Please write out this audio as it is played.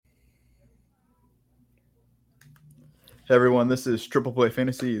Hey everyone, this is Triple Play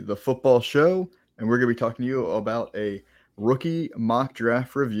Fantasy, the football show, and we're going to be talking to you about a rookie mock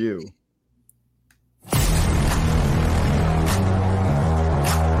draft review.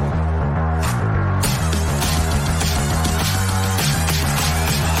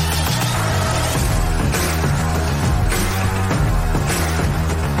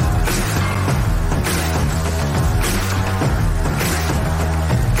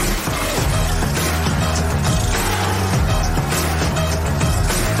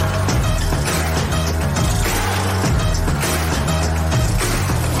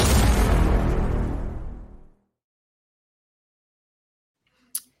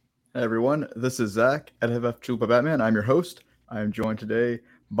 Hey everyone, this is Zach at FF Chupa Batman. I'm your host. I am joined today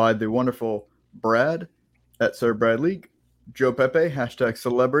by the wonderful Brad at Sir Brad League, Joe Pepe, hashtag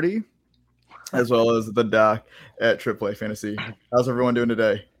celebrity, as well as the Doc at Triple A Fantasy. How's everyone doing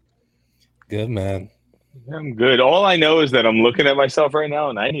today? Good, man. I'm good. All I know is that I'm looking at myself right now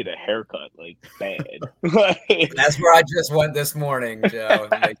and I need a haircut, like bad. That's where I just went this morning, Joe.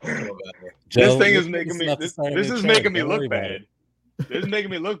 This thing is making me. This is making me look bad. This is making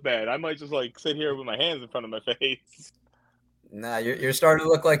me look bad. I might just like sit here with my hands in front of my face. Nah, you're starting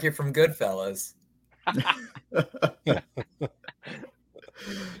to look like you're from Goodfellas. Are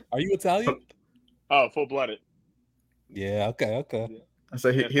you Italian? Oh, full-blooded. Yeah. Okay.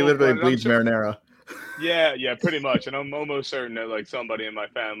 So he literally bleeds marinara. Yeah, pretty much. And I'm almost certain that like somebody in my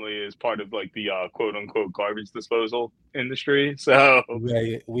family is part of like the quote unquote garbage disposal industry. So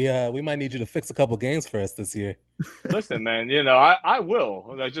we might need you to fix a couple games for us this year. Listen, man, I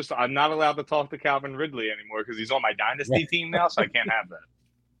will. I'm not allowed to talk to Calvin Ridley anymore because he's on my dynasty team now, so I can't have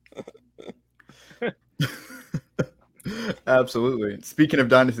that. Absolutely. Speaking of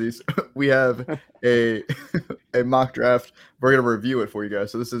dynasties, we have a mock draft. We're going to review it for you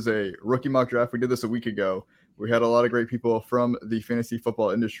guys. So this is a rookie mock draft. We did this a week ago. We had a lot of great people from the fantasy football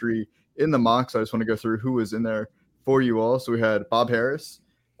industry in the mock. So I just want to go through who was in there for you all. So we had Bob Harris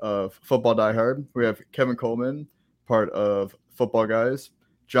of Football Die Hard. We have Kevin Coleman, part of Football Guys.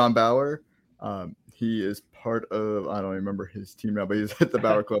 John Bauer. He is part of, I don't remember his team now, but he's at the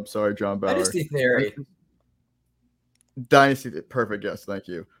Bauer Club. Sorry, John Bauer. Dynasty Theory. Dynasty, perfect. Yes, thank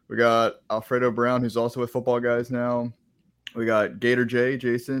you. We got Alfredo Brown, who's also with Football Guys now. We got Gator J,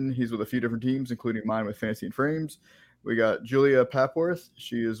 Jason. He's with a few different teams, including mine with Fantasy and Frames. We got Julia Papworth.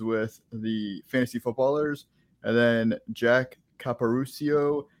 She is with the Fantasy Footballers. And then Jack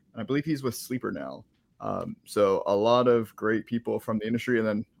Caparucio. I believe he's with Sleeper now. So a lot of great people from the industry, and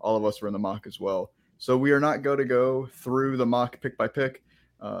then all of us were in the mock as well. So we are not going to go through the mock pick by pick.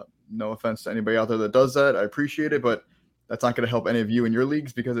 No offense to anybody out there that does that. I appreciate it, but that's not going to help any of you in your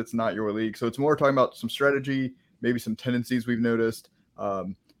leagues because it's not your league. So it's more talking about some strategy, maybe some tendencies we've noticed,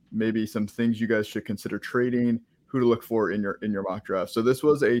 maybe some things you guys should consider trading, who to look for in your mock draft. So this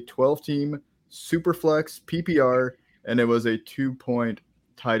was a 12-team super flex PPR, and it was a 2-point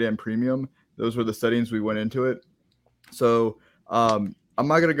tight end premium. Those were the settings we went into it. So I'm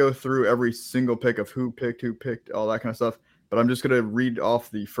not going to go through every single pick of who picked, all that kind of stuff, but I'm just going to read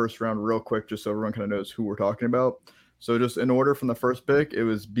off the first round real quick just so everyone kind of knows who we're talking about. So just in order from the first pick, it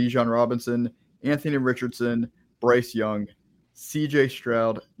was Bijan Robinson, Anthony Richardson, Bryce Young, C.J.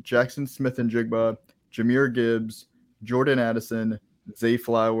 Stroud, Jackson Smith-Njigba, Jahmyr Gibbs, Jordan Addison, Zay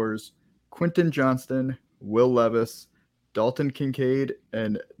Flowers, Quentin Johnston, Will Levis, Dalton Kincaid,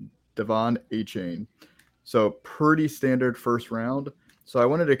 and Devon Achane. So pretty standard first round. So I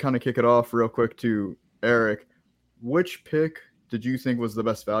wanted to kind of kick it off real quick to Eric. Which pick did you think was the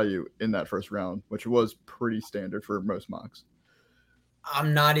best value in that first round, which was pretty standard for most mocks?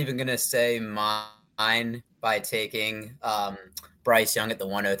 I'm not even going to say mine by taking Bryce Young at the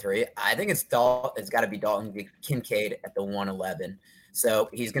 103. I think it's got to be Dalton Kincaid at the 111. So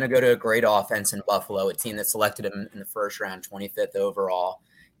he's going to go to a great offense in Buffalo, a team that selected him in the first round, 25th overall.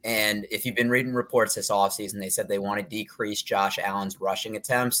 And if you've been reading reports this offseason, they said they want to decrease Josh Allen's rushing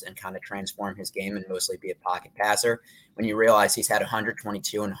attempts and kind of transform his game and mostly be a pocket passer. When you realize he's had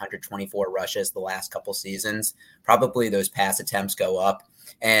 122 and 124 rushes the last couple seasons, probably those pass attempts go up.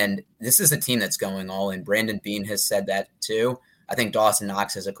 And this is a team that's going all in. Brandon Beane has said that too. I think Dawson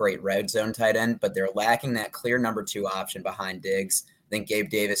Knox is a great red zone tight end, but they're lacking that clear number 2 option behind Diggs. I think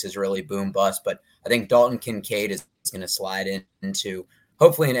Gabe Davis is really boom bust, but I think Dalton Kincaid is going to slide into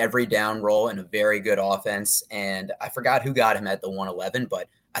hopefully an every down role in a very good offense. And I forgot who got him at the 111, but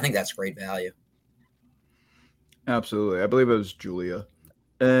I think that's great value. Absolutely. I believe it was Julia.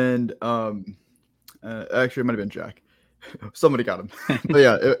 And actually, it might have been Jack. Somebody got him. But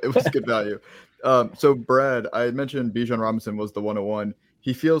yeah, it was good value. So Brad, I had mentioned Bijan Robinson was the 101.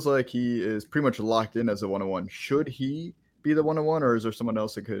 He feels like he is pretty much locked in as a 101. Should he be the 101, or is there someone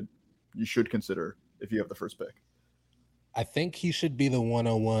else you should consider if you have the first pick? I think he should be the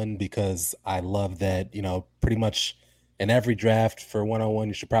 101 because I love that, pretty much in every draft for 101,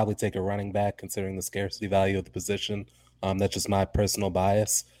 you should probably take a running back considering the scarcity value of the position. That's just my personal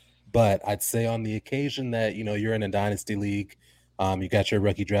bias. But I'd say on the occasion that, you're in a dynasty league, you got your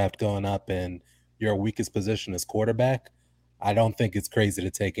rookie draft going up and your weakest position is quarterback, I don't think it's crazy to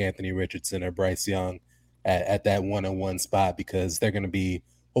take Anthony Richardson or Bryce Young at that 101 spot because they're going to be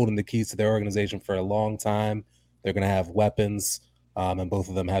holding the keys to their organization for a long time. They're going to have weapons, and both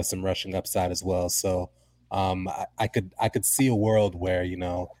of them have some rushing upside as well. So I could see a world where,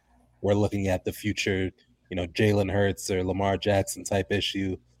 we're looking at the future, Jalen Hurts or Lamar Jackson type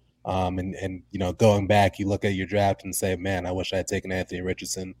issue. And going back, you look at your draft and say, man, I wish I had taken Anthony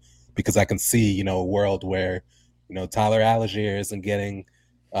Richardson because I can see, a world where, Tyler Algier isn't getting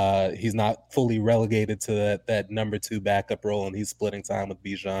he's not fully relegated to that number 2 backup role, and he's splitting time with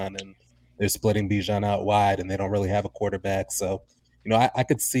Bijan, and they're splitting Bijan out wide, and they don't really have a quarterback. So, I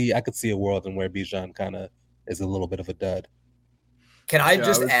could see a world in where Bijan kind of is a little bit of a dud. Can I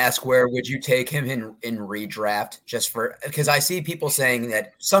ask where would you take him in redraft? Because I see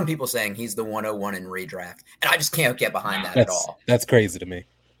some people saying he's the 101 in redraft, and I just can't get behind that at all. That's crazy to me.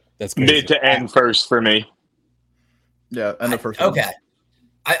 That's crazy. Mid to end first for me. Yeah, end of first. Okay.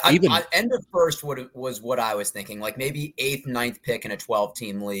 End of first was what I was thinking, like maybe 8th, 9th pick in a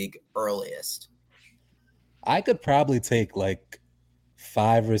 12-team league earliest. I could probably take like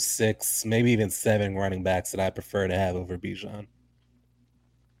 5 or 6, maybe even 7 running backs that I prefer to have over Bijan.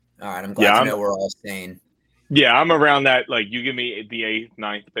 All right, I'm glad to know we're all sane. Yeah, I'm around that. Like, you give me the 8th,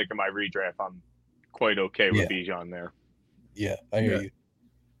 9th pick of my redraft, I'm quite okay with Bijan there. Yeah, I hear you.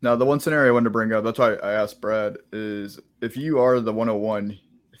 Now, the one scenario I wanted to bring up, that's why I asked Brad, is if you are the 101,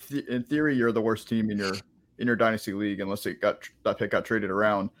 in theory, you're the worst team in your dynasty league, unless that pick got traded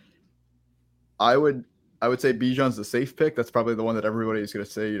around. I would say Bijan's the safe pick. That's probably the one that everybody's going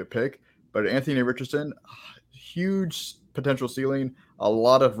to say to pick. But Anthony Richardson, huge potential ceiling, a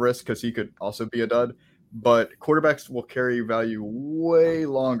lot of risk because he could also be a dud. But quarterbacks will carry value way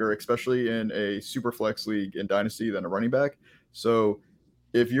longer, especially in a super flex league in dynasty, than a running back. So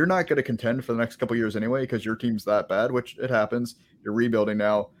if you're not going to contend for the next couple of years anyway, because your team's that bad, which it happens, you're rebuilding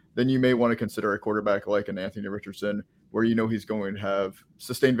now, then you may want to consider a quarterback like an Anthony Richardson, where he's going to have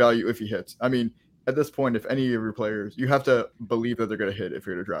sustained value if he hits. I mean, at this point, if any of your players, you have to believe that they're going to hit if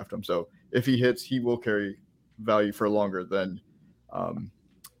you're going to draft them. So if he hits, he will carry value for longer than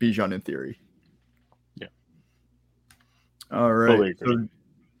Bijan in theory. Yeah. All right. So,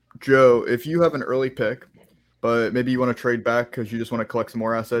 Joe, if you have an early pick, but maybe you want to trade back because you just want to collect some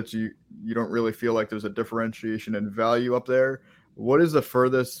more assets, you don't really feel like there's a differentiation in value up there, what is the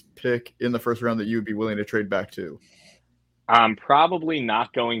furthest pick in the first round that you would be willing to trade back to? I'm probably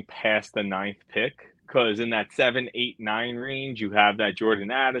not going past the 9th pick because in that 7, 8, 9 range, you have that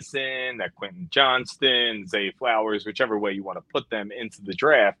Jordan Addison, that Quentin Johnston, Zay Flowers, whichever way you want to put them into the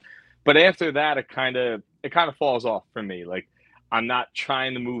draft. But after that, it kind of falls off for me. Like, I'm not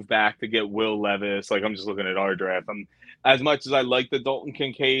trying to move back to get Will Levis. Like, I'm just looking at our draft. As much as I like the Dalton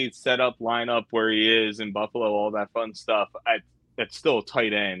Kincaid setup lineup where he is in Buffalo, all that fun stuff, it's still a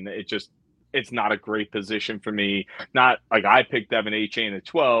tight end. It's not a great position for me. Not like I picked Devin Achane at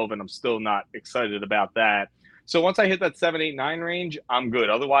 12, and I'm still not excited about that. So once I hit that 7, 8, 9 range, I'm good.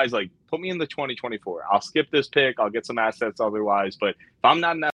 Otherwise, like, put me in the 2024. I'll skip this pick. I'll get some assets otherwise. But if I'm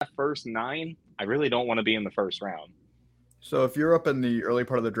not in that first 9, I really don't want to be in the first round. So if you're up in the early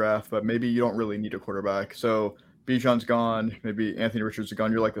part of the draft, but maybe you don't really need a quarterback. So Bijan's gone, maybe Anthony Richardson's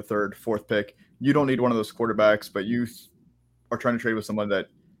gone. You're like the 3rd, 4th pick. You don't need one of those quarterbacks, but you are trying to trade with someone that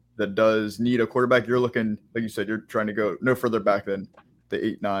does need a quarterback. You're looking, like you said, you're trying to go no further back than the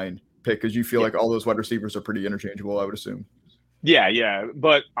 8, 9 pick because you feel like all those wide receivers are pretty interchangeable, I would assume. Yeah.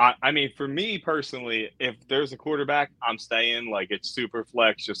 But, I mean, for me personally, if there's a quarterback, I'm staying. Like, it's super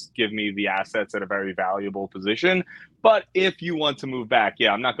flex. Just give me the assets at a very valuable position. But if you want to move back,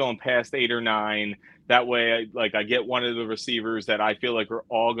 I'm not going past 8 or 9. That way, I get one of the receivers that I feel like are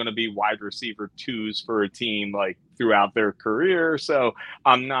all going to be wide receiver 2s for a team, like, throughout their career. So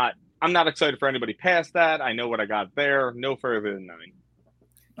I'm not excited for anybody past that. I know what I got there. No further than 9.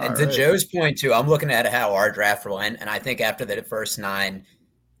 And to Joe's point, too, I'm looking at how our draft went, and I think after the first 9,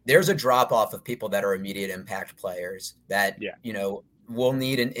 there's a drop-off of people that are immediate impact players that, will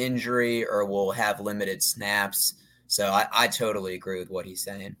need an injury or will have limited snaps. So I totally agree with what he's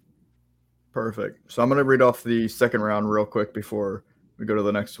saying. Perfect. So I'm going to read off the second round real quick before we go to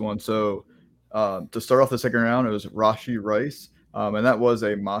the next one. So to start off the second round, it was Rashee Rice, and that was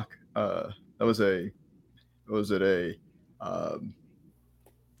a mock.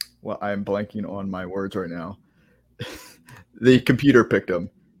 Well, I'm blanking on my words right now. The computer picked him.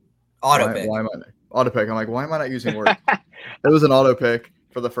 Auto pick. Why am I auto pick? I'm like, why am I not using words? It was an auto pick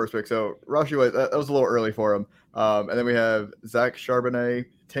for the first pick. So Rashi was that was a little early for him. And then we have Zach Charbonnet,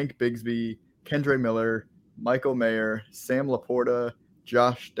 Tank Bigsby, Kendre Miller, Michael Mayer, Sam Laporta,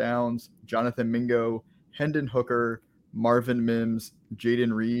 Josh Downs, Jonathan Mingo, Hendon Hooker, Marvin Mims,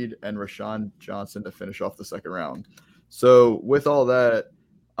 Jaden Reed, and Rashawn Johnson to finish off the second round. So with all that,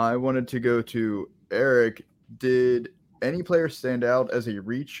 I wanted to go to Eric. Did any player stand out as a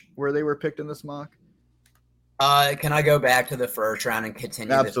reach where they were picked in this mock? Can I go back to the first round and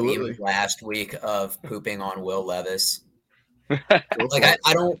continue Absolutely. the theme of last week of pooping on Will Levis? Like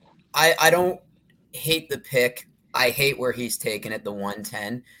I don't hate the pick. I hate where he's taken at the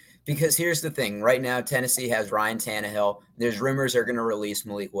 110 because here's the thing. Right now, Tennessee has Ryan Tannehill. There's rumors they're going to release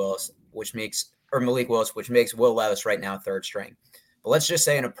Malik Willis, which makes Will Levis right now third string. But let's just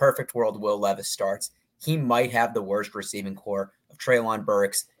say in a perfect world, Will Levis starts. He might have the worst receiving core of Treylon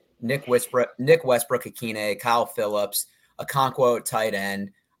Burks, Nick Westbrook-Akine, Kyle Phillips, Okonkwo at tight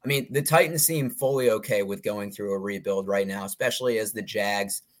end. I mean, the Titans seem fully okay with going through a rebuild right now, especially as the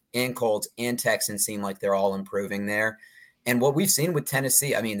Jags and Colts and Texans seem like they're all improving there. And what we've seen with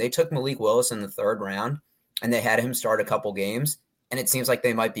Tennessee, I mean, they took Malik Willis in the third round and they had him start a couple games, and it seems like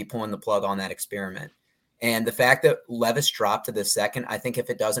they might be pulling the plug on that experiment. And the fact that Levis dropped to the second, I think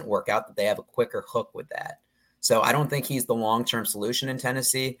if it doesn't work out, that they have a quicker hook with that. So I don't think he's the long-term solution in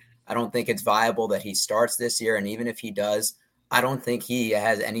Tennessee. I don't think it's viable that he starts this year. And even if he does, I don't think he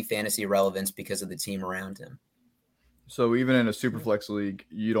has any fantasy relevance because of the team around him. So even in a super flex league,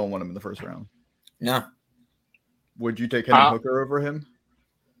 you don't want him in the first round? No. Would you take Hendon Hooker over him?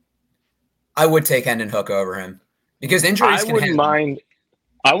 I would take Hendon Hooker over him because injuries can happen.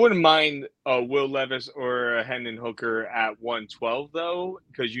 I wouldn't mind Will Levis or a Hendon Hooker at 112, though,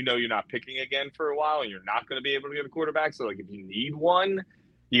 because you know you're not picking again for a while and you're not going to be able to get a quarterback. So, like, if you need one,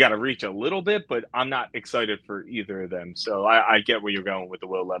 you got to reach a little bit, but I'm not excited for either of them. So I get where you're going with the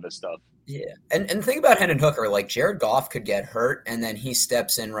Will Levis stuff. Yeah. And think about Hendon Hooker. Like, Jared Goff could get hurt, and then he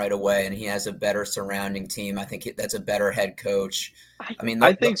steps in right away, and he has a better surrounding team. I think that's a better head coach. I mean,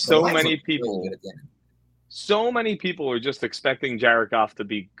 I think so many people are just expecting Jared Goff to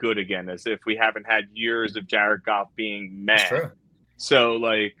be good again, as if we haven't had years of Jared Goff being mad. True. So,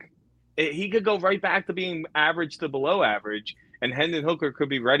 like, he could go right back to being average to below average, and Hendon Hooker could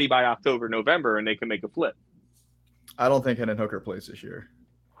be ready by October, November, and they can make a flip. I don't think Hendon Hooker plays this year.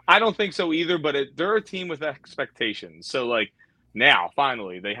 I don't think so either, but they're a team with expectations. So, like, now,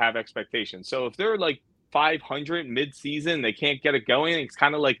 finally, they have expectations. So if they're, like, 500 mid-season, they can't get it going. It's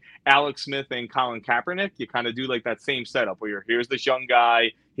kind of like Alex Smith and Colin Kaepernick. You kind of do, like, that same setup where here's this young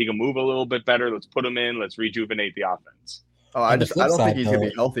guy. He can move a little bit better. Let's put him in. Let's rejuvenate the offense. Oh, I don't think he's going to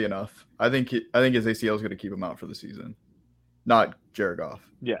be healthy enough. I think his ACL is going to keep him out for the season, not Jared Goff.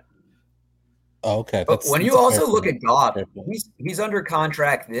 Yeah. Oh, okay. But when you also look at Goff, he's under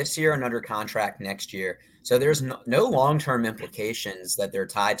contract this year and under contract next year. So there's no long-term implications that they're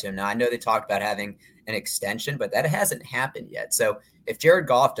tied to him. Now, I know they talked about having an extension, but that hasn't happened yet. So if Jared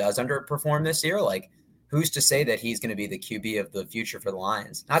Goff does underperform this year, like, who's to say that he's going to be the QB of the future for the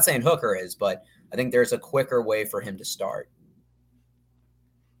Lions? Not saying Hooker is, but I think there's a quicker way for him to start.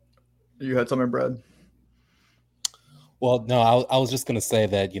 You had something, Brad? Well, no, I was just going to say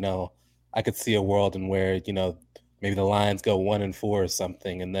that, I could see a world in where, maybe the Lions go 1-4 or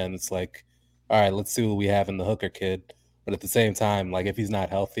something. And then it's like, all right, let's see what we have in the Hooker kid. But at the same time, like, if he's not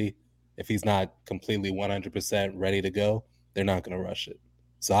healthy, if he's not completely 100% ready to go, they're not going to rush it.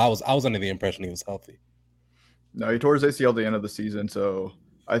 So I was under the impression he was healthy. No, he tore his ACL at the end of the season. So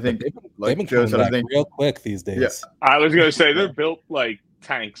I think, they've been Joe said, real quick these days. Yeah. I was going to say they're built like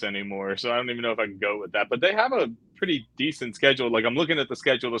tanks anymore. So I don't even know if I can go with that. But they have a pretty decent schedule. Like, I'm looking at the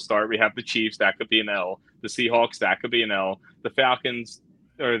schedule to start. We have the Chiefs. That could be an L. The Seahawks. That could be an L. The Falcons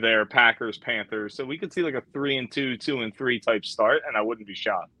are there. Packers, Panthers. So we could see like a 3-2, 2-3 type start, and I wouldn't be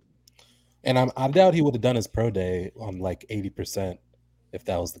shocked. And I doubt he would have done his pro day on like 80% if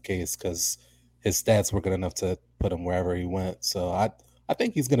that was the case, because his stats were good enough to put him wherever he went. So I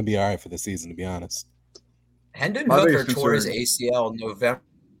think he's going to be all right for the season, to be honest. Hendon Hooker tore his ACL November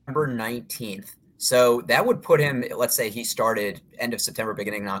 19th. So that would put him, let's say he started end of September,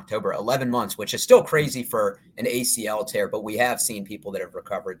 beginning of October, 11 months, which is still crazy for an ACL tear, but we have seen people that have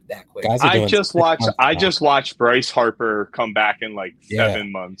recovered that quick. I just watched Bryce Harper come back in like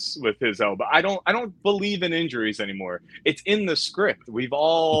 7 months with his elbow. I don't believe in injuries anymore. It's in the script. We've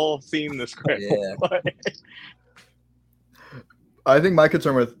all seen the script. Yeah. I think my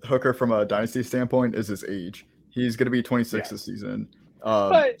concern with Hooker from a dynasty standpoint is his age. He's going to be 26 this season.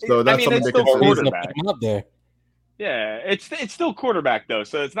 But, so that's something it's to still consider. quarterback. Up there. Yeah, it's still quarterback though,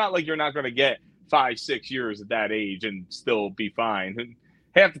 so it's not like you're not going to get 5-6 years at that age and still be fine.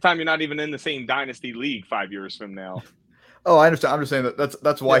 Half the time, you're not even in the same dynasty league 5 years from now. Oh, I understand. I'm just saying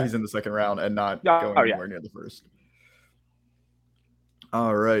that's why he's in the second round and not going anywhere near the first.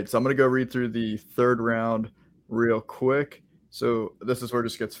 All right, so I'm going to go read through the third round real quick. So this is where it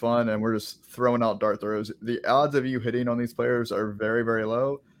just gets fun, and we're just throwing out dart throws. The odds of you hitting on these players are very, very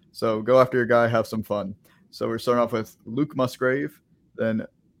low. So go after your guy, have some fun. So we're starting off with Luke Musgrave, then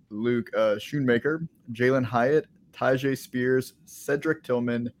Luke Schoonmaker, Jalen Hyatt, Tyjae Spears, Cedric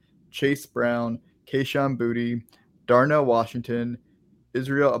Tillman, Chase Brown, Kayshon Boutte, Darnell Washington,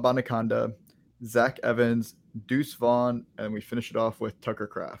 Israel Abanikanda, Zach Evans, Deuce Vaughn, and we finish it off with Tucker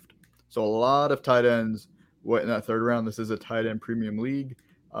Kraft. So a lot of tight ends went in that third round. This is a tight end premium league.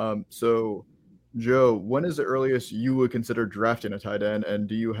 So, Joe, when is the earliest you would consider drafting a tight end, and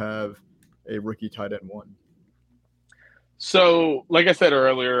do you have a rookie tight end one? So, like I said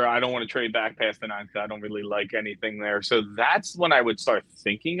earlier, I don't want to trade back past the 9th because I don't really like anything there. So that's when I would start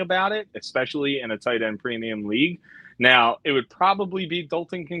thinking about it, especially in a tight end premium league. Now, it would probably be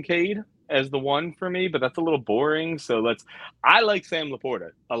Dalton Kincaid as the one for me, but that's a little boring. So I like Sam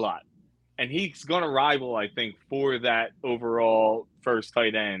Laporta a lot. And he's going to rival, I think, for that overall first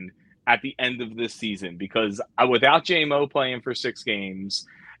tight end at the end of this season, because without J-Mo playing for 6 games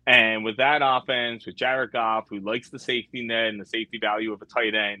and with that offense, with Jared Goff, who likes the safety net and the safety value of a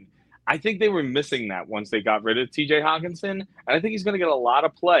tight end, I think they were missing that once they got rid of TJ Hawkinson. And I think he's going to get a lot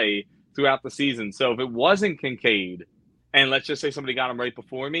of play throughout the season. So if it wasn't Kincaid, and let's just say somebody got him right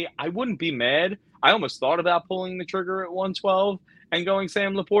before me, I wouldn't be mad. I almost thought about pulling the trigger at 112 and going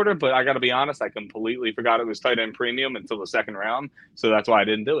Sam Laporta, but I got to be honest, I completely forgot it was tight end premium until the second round, so that's why I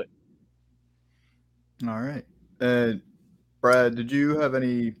didn't do it. All right. And Brad, did you have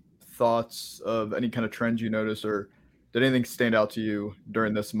any thoughts of any kind of trends you noticed, or did anything stand out to you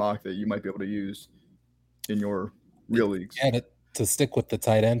during this mock that you might be able to use in your real leagues? Yeah, to stick with the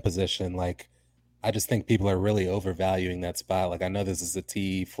tight end position, I just think people are really overvaluing that spot. I know this is a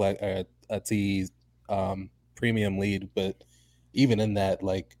T premium lead, but even in that,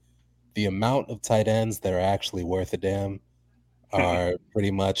 the amount of tight ends that are actually worth a damn are pretty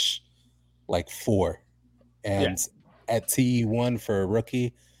much 4. And at T1 for a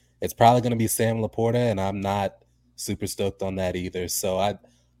rookie, it's probably going to be Sam Laporta, and I'm not super stoked on that either. So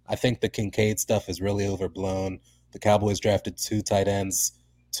I think the Kincaid stuff is really overblown. The Cowboys drafted 2 tight ends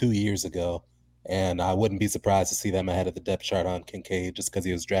 2 years ago, and I wouldn't be surprised to see them ahead of the depth chart on Kincaid just because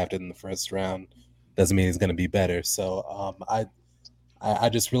he was drafted in the first round. Doesn't mean he's going to be better. So I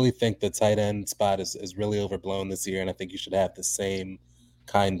just really think the tight end spot is really overblown this year, and I think you should have the same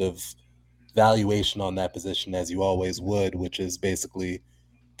kind of valuation on that position as you always would, which is basically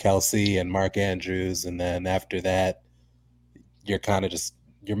Kelsey and Mark Andrews, and then after that, you're kind of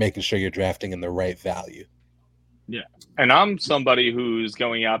you're making sure you're drafting in the right value. Yeah, and I'm somebody who's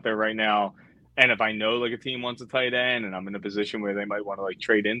going out there right now, and if I know a team wants a tight end and I'm in a position where they might want to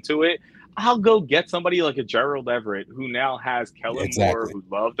trade into it, I'll go get somebody like a Gerald Everett who now has Kellen Moore, who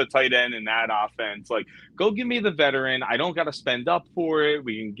loved the tight end in that offense. Go give me the veteran. I don't got to spend up for it.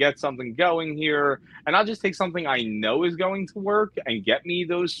 We can get something going here, and I'll just take something I know is going to work and get me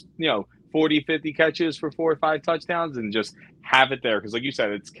those 40, 50 catches for 4 or 5 touchdowns and just have it there. Because like you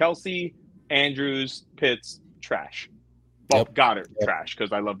said, it's Kelsey, Andrews, Pitts, trash. Well, Goddard, trash,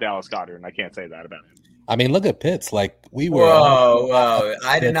 because I love Dallas Goddard, and I can't say that about him. I mean, look at Pitts. We were. Whoa!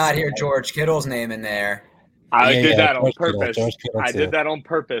 I did not hear George Kittle's name in there. I did that on purpose. I did that on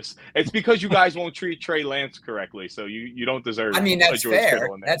purpose. It's because you guys won't treat Trey Lance correctly, so you don't deserve. I mean, that's fair.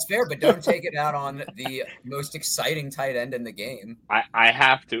 That's fair, but don't take it out on the most exciting tight end in the game. I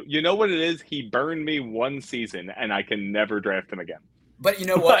have to. You know what it is? He burned me one season, and I can never draft him again. But you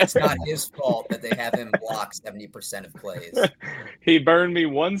know what? It's not his fault that they have him block 70% of plays. He burned me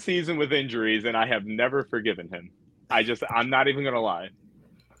one season with injuries, and I have never forgiven him. I'm not even going to lie.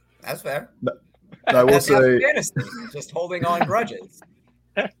 That's fair. I will say, just holding on grudges.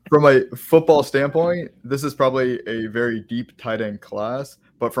 From a football standpoint, this is probably a very deep tight end class.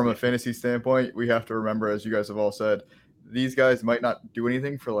 But from a fantasy standpoint, we have to remember, as you guys have all said, these guys might not do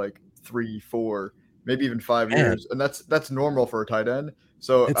anything for 3, 4, maybe even 5 years, and that's normal for a tight end.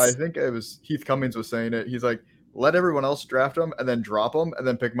 So I think it was Heath Cummings was saying it. He's like, let everyone else draft them and then drop them and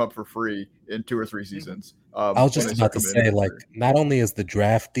then pick them up for free in 2 or 3 seasons. I was just about to say, not only is the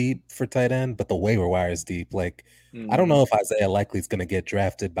draft deep for tight end, but the waiver wire is deep. I don't know if Isaiah Likely is going to get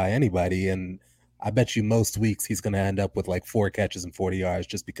drafted by anybody, and I bet you most weeks he's going to end up with 4 catches and 40 yards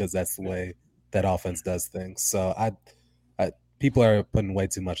just because that's the way that offense does things. So people are putting way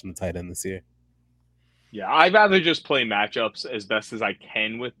too much on the tight end this year. Yeah, I'd rather just play matchups as best as I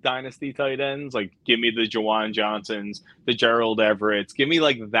can with dynasty tight ends. Like, give me the Jawan Johnsons, the Gerald Everetts. Give me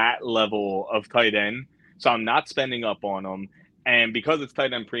like that level of tight end. So I'm not spending up on them. And because it's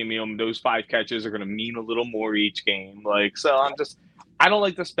tight end premium, those 5 catches are going to mean a little more each game. Like, so I don't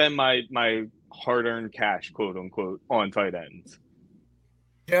like to spend my hard-earned cash, quote unquote, on tight ends.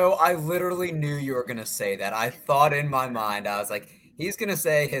 Joe, I literally knew you were going to say that. I thought in my mind, I was like, he's going to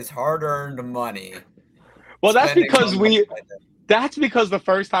say his hard-earned money. Well, that's because the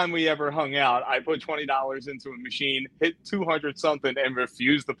first time we ever hung out, I put $20 into a machine, hit 200 something, and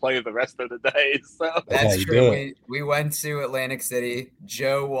refused to play the rest of the day. So that's true. We went to Atlantic City.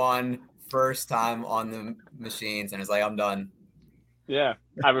 Joe won first time on the machines, and was like, I'm done. Yeah,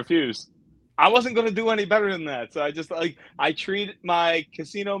 I refused. I wasn't going to do any better than that. So I treat my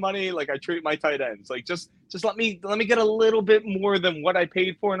casino money like I treat my tight ends. Like just let me get a little bit more than what I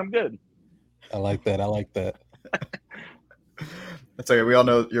paid for, and I'm good. I like that. That's okay. We all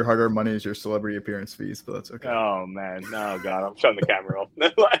know your hard-earned money is your celebrity appearance fees, but that's okay. Oh man, oh god, I'm shutting the camera off.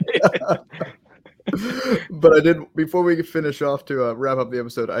 But I did, before we finish off to wrap up the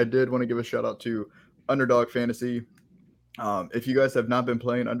episode, I did want to give a shout out to Underdog Fantasy. If you guys have not been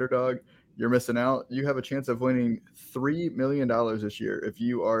playing Underdog, you're missing out. You have a chance of winning $3 million this year if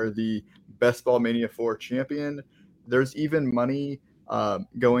you are the Best Ball Mania 4 champion. There's even money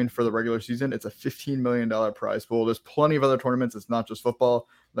going for the regular season. It's a $15 million prize pool. There's plenty of other tournaments. It's not just football.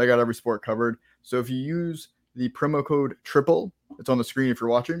 They got every sport covered. So if you use the promo code TRIPLE, it's on the screen if you're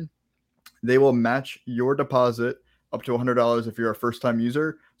watching, they will match your deposit up to $100 if you're a first-time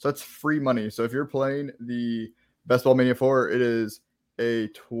user. So that's free money. So if you're playing the Best Ball Mania 4, it is a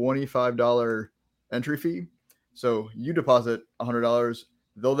 $25 entry fee. So you deposit $100.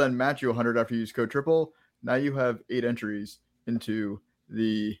 They'll then match you $100 after you use code TRIPLE. Now you have 8 entries into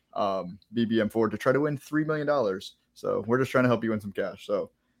the BBM4 to try to win $3 million. So we're just trying to help you win some cash. So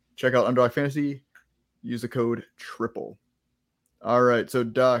check out Underdog Fantasy. Use the code TRIPLE. All right. So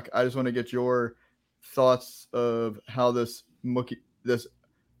Doc, I just want to get your thoughts of how this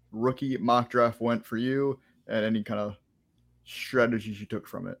rookie mock draft went for you and any kind of strategies you took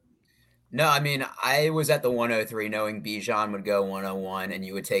from it. No, I mean, I was at the 103 knowing Bijan would go 101 and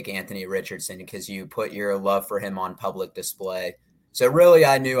you would take Anthony Richardson because you put your love for him on public display. So really,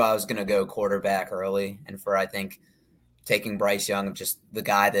 I knew I was going to go quarterback early. And I think, taking Bryce Young, just the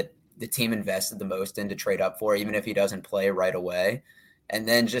guy that the team invested the most in to trade up for, even if he doesn't play right away. And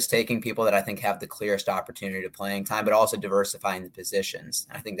then just taking people that I think have the clearest opportunity to playing time, but also diversifying the positions.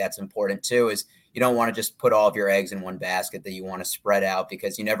 And I think that's important too, is you don't want to just put all of your eggs in one basket, that you want to spread out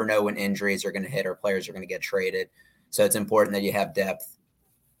because you never know when injuries are going to hit or players are going to get traded. So it's important that you have depth.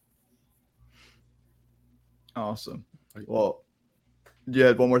 Awesome. Well, you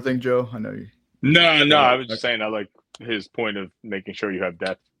had one more thing, Joe? I know you. No, I was just saying I like his point of making sure you have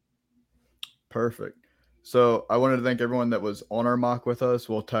depth. Perfect. So I wanted to thank everyone that was on our mock with us.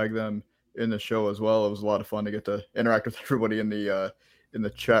 We'll tag them in the show as well. It was a lot of fun to get to interact with everybody in the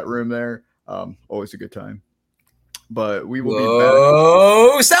chat room there. Always a good time. But we will be back.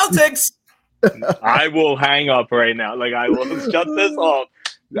 Oh, Celtics! I will hang up right now. Like, I will shut this off.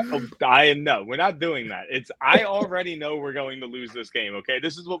 No, we're not doing that. I already know we're going to lose this game. Okay,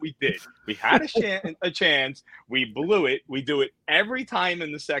 this is what we did. We had a chance. We blew it. We do it every time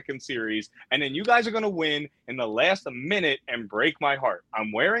in the second series, and then you guys are going to win in the last minute and break my heart.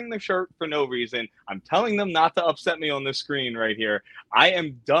 I'm wearing the shirt for no reason. I'm telling them not to upset me on the screen right here. I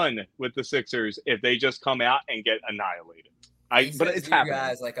am done with the Sixers if they just come out and get annihilated. But it's happening. You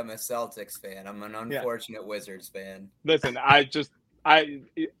guys, like, I'm a Celtics fan. I'm an unfortunate Wizards fan. Listen,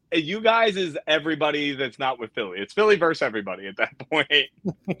 you guys is everybody that's not with Philly. It's Philly versus everybody at that point.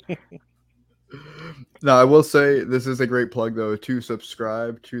 Now, I will say this is a great plug, though, to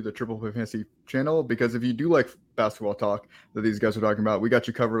subscribe to the Triple Play Fantasy channel, because if you do like basketball talk that these guys are talking about, we got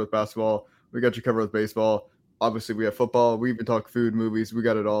you covered with basketball. We got you covered with baseball. Obviously, we have football. We even talk food, movies. We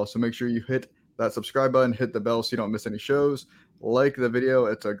got it all. So make sure you hit that subscribe button, hit the bell so you don't miss any shows. Like the video.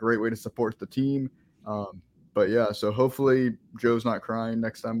 It's a great way to support the team. But yeah, so hopefully Joe's not crying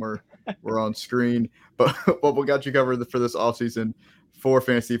next time we're on screen. But we got you covered for this offseason for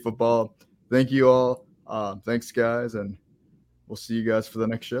fantasy football. Thank you all. Thanks, guys, and we'll see you guys for the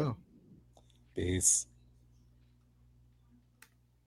next show. Peace.